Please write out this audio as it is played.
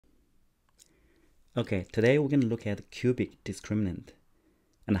Okay, today we're going to look at cubic discriminant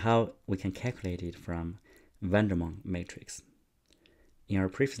and how we can calculate it from Vandermonde matrix. In our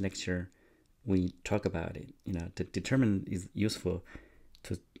previous lecture, we talked about it. The determinant is useful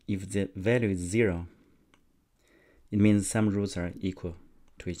to if the value is 0, it means some roots are equal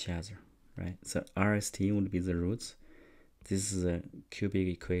to each other, right? So RST would be the roots. This is a cubic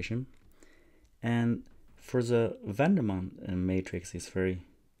equation. And for the Vandermonde matrix, it's very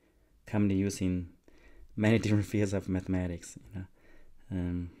commonly used in many different fields of mathematics.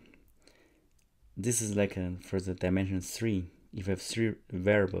 This is like for the dimension 3, if you have 3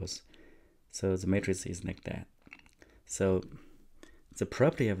 variables, so the matrix is like that. So the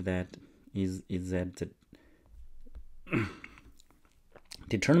property of that is that the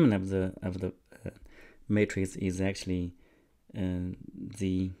determinant of the matrix is actually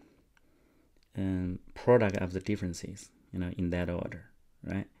the product of the differences, in that order,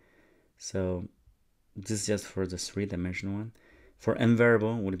 right? So this is just for the 3-dimensional one. For n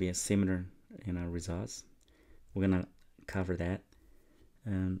variable would be a similar, results. We're gonna cover that.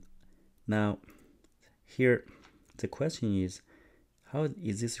 And now here the question is, how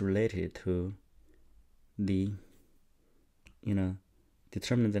is this related to the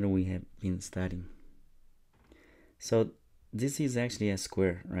determinant that we have been studying? So this is actually a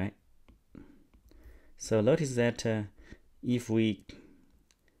square, right? So notice that if we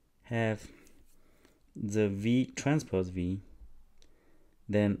have the V transpose V,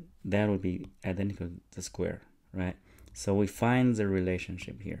 then that would be identical to the square, right? So we find the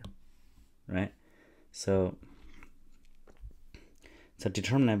relationship here, right? So the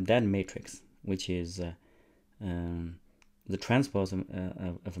determinant of that matrix, which is the transpose of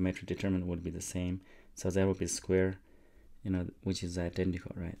a matrix determinant, would be the same. So that would be square, which is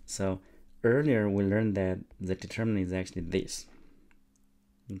identical, right? So earlier we learned that the determinant is actually this.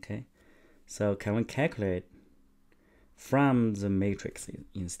 Okay, so can we calculate from the matrix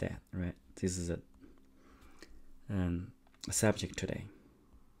instead, right? This is a subject today.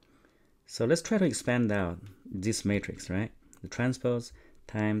 So let's try to expand out this matrix, right? The transpose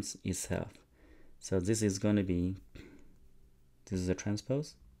times itself. So this is going to be, this is a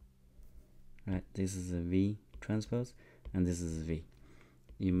transpose, right? This is a V transpose, and this is V.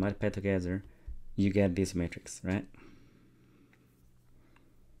 You multiply together, you get this matrix, right?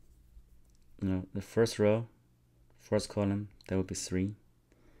 The first row, first column, that would be 3.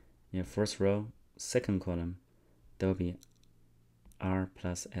 First row, second column, that would be R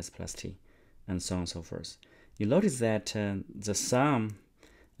plus S plus T, and so on and so forth. You notice that the sum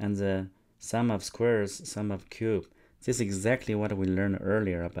and the sum of squares, sum of cube, this is exactly what we learned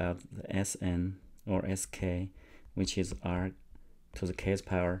earlier about the Sn or Sk, which is R to the kth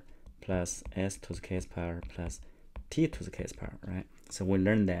power plus S to the kth power plus T to the kth power, right? So we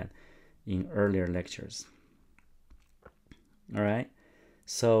learned that in earlier lectures. All right,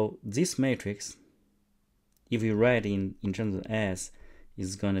 so this matrix, if you write in terms of S,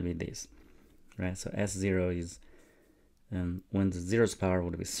 is going to be this, right? So S0 is when the 0th power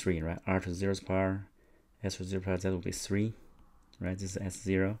would be 3, right? R to the 0th power, S to the 0th power, that would be 3, right? This is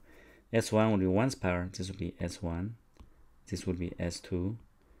S0. S1 would be 1's power, this would be S1, this would be S2,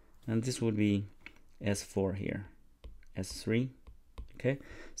 and this would be S4 here, S3. Okay,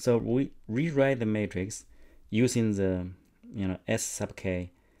 so we rewrite the matrix using the S sub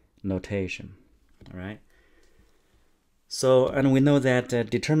k notation. All right, so and we know that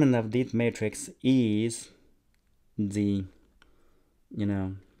determinant of this matrix is the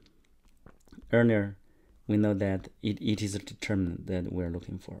earlier we know that it is a determinant that we're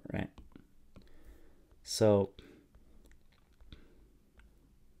looking for, right? So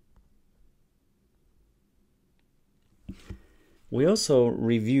we also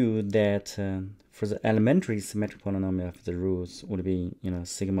reviewed that for the elementary symmetric polynomial of the roots would be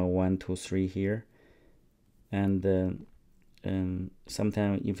sigma 1, 2, 3 here, and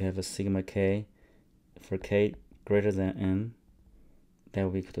sometimes if you have a sigma k for k greater than n, that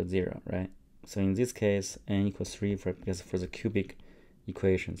will be equal to 0, right? So in this case, n equals 3 because for the cubic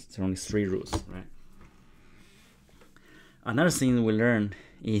equations there are only 3 roots, right? Another thing we learned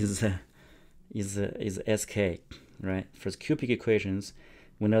is sk, right? For the cubic equations,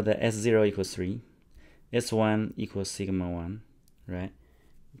 we know that S0 equals 3, S1 equals sigma 1, right?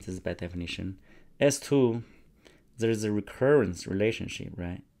 This is by definition. S2, there is a recurrence relationship,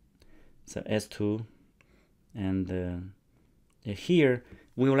 right? So S2, and here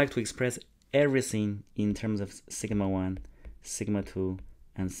we would like to express everything in terms of sigma 1, sigma 2,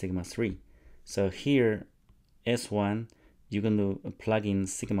 and sigma 3. So here, S1, you're going to plug in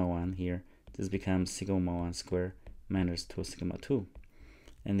sigma 1 here. This becomes sigma 1 squared minus 2 sigma 2.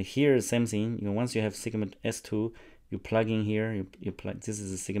 And here same thing. Once you have sigma S2, you plug in here. You plug, this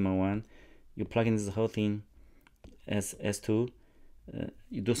is sigma 1. You plug in this whole thing as S2.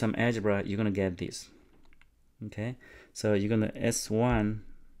 You do some algebra, you're gonna get this. Okay, so you're gonna S1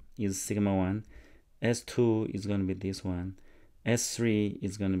 is sigma 1, S2 is gonna be this one, S3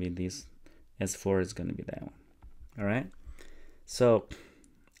 is gonna be this, S4 is gonna be that one. All right. So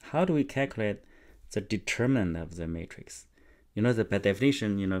how do we calculate the determinant of the matrix? By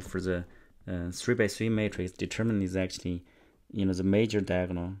definition, for the 3 by 3 matrix, determinant is actually, the major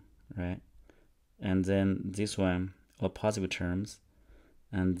diagonal, right? And then this one, all positive terms,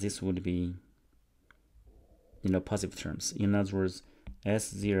 and this would be, positive terms. In other words,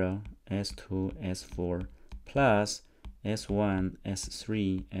 S0, S2, S4 plus S1,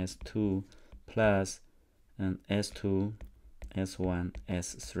 S3, S2 plus and S2, S1,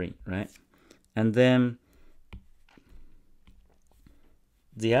 S3, right? And then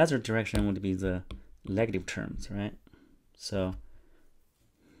the other direction would be the negative terms, right? So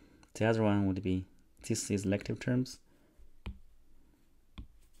the other one would be, this is negative terms,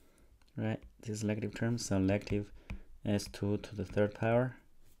 right? This is negative terms, so negative S2 to the third power,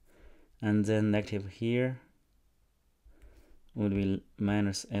 and then negative here would be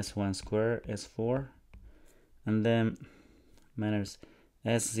minus S1 squared, S4, and then minus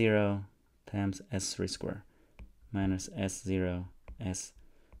S0 times S3 squared, minus S0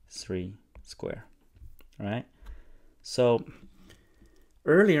 S3 squared. All right. So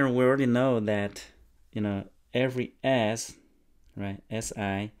earlier we already know that every S, right,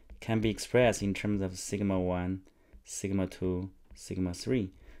 Si can be expressed in terms of sigma 1, sigma 2, sigma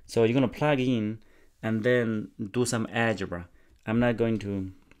 3. So you're gonna plug in and then do some algebra. I'm not going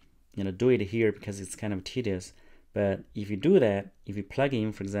to do it here because it's kind of tedious, but if you do that, if you plug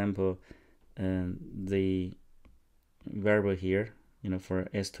in, for example, the variable here, for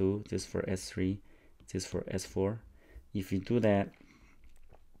S2, this for S3, this for S4, if you do that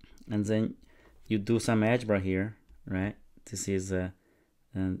and then you do some algebra here, right? This is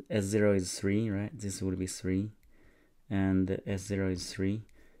S0 is 3, right? This would be 3, and S0 is 3.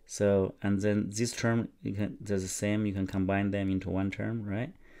 So, and then this term, they're the same, you can combine them into one term,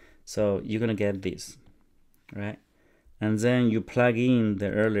 right? So you're gonna get this, right? And then you plug in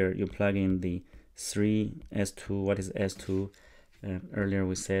you plug in the 3 S2. What is S2? Earlier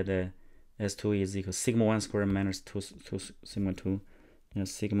we said S2 is equal to sigma 1 squared minus 2 sigma 2,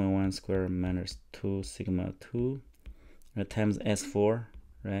 sigma 1 squared minus 2 sigma 2 times S4,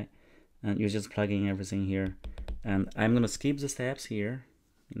 right? And you're just plugging everything here. And I'm gonna skip the steps here.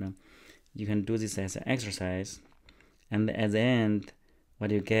 You can do this as an exercise, and at the end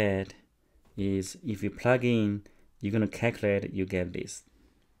what you get is, if you plug in, you're gonna calculate, you get this,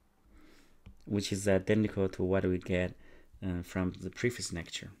 which is identical to what we get from the previous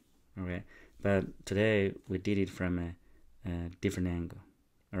lecture. All right, but today we did it from a different angle.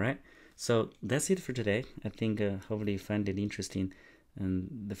 All right, so that's it for today. I think hopefully you find it interesting, and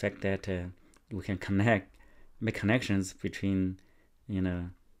the fact that we can make connections between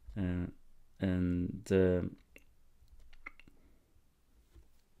and the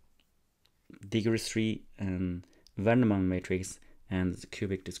degree 3 and Vandermonde matrix and the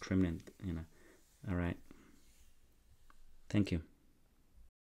cubic discriminant. All right, thank you.